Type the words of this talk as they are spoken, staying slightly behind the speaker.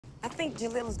think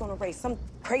Jalil is gonna race some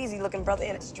crazy-looking brother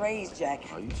in a strays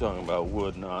jacket? Are you talking about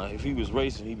Wood now? If he was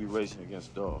racing, he'd be racing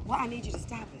against dogs. Well, I need you to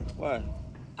stop it. Why?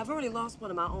 I've already lost one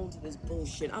of my own to this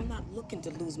bullshit. I'm not looking to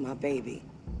lose my baby.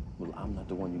 Well, I'm not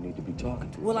the one you need to be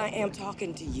talking to. Well, I am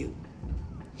talking to you.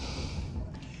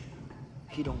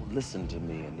 He don't listen to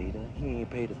me, Anita. He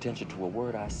ain't paid attention to a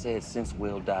word I said since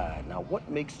Will died. Now, what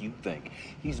makes you think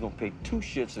he's gonna pay two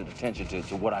shits of attention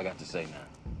to what I got to say now?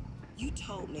 You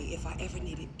told me if I ever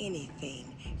needed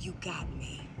anything, you got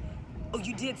me. Oh,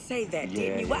 you did say that,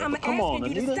 didn't you? Well, I'm asking you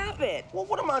Anita. to stop it. Well,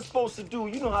 what am I supposed to do?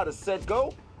 You know how to set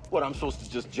go? What, I'm supposed to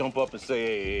just jump up and say,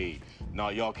 hey, no,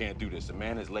 y'all can't do this. A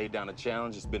man has laid down a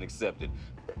challenge, it's been accepted.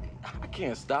 I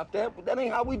can't stop that. That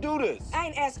ain't how we do this. I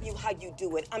ain't asking you how you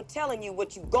do it. I'm telling you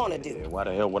what you gonna do. Yeah, why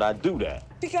the hell would I do that?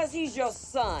 Because he's your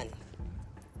son.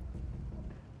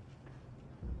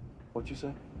 What you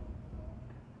say?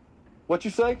 What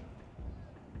you say?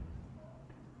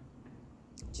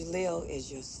 Jalil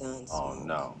is your son, Smoke. Oh,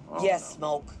 no. Oh, yes, no.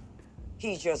 Smoke.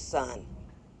 He's your son.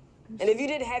 And if you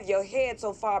didn't have your head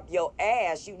so far up your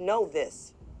ass, you'd know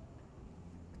this.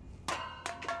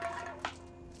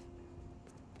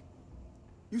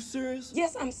 You serious?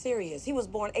 Yes, I'm serious. He was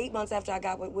born 8 months after I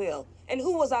got with Will. And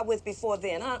who was I with before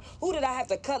then, huh? Who did I have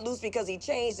to cut loose because he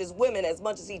changed his women as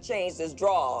much as he changed his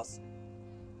draws?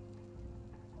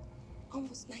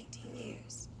 Almost 19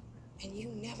 years. And you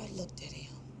never looked at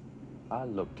him. I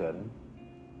looked at him.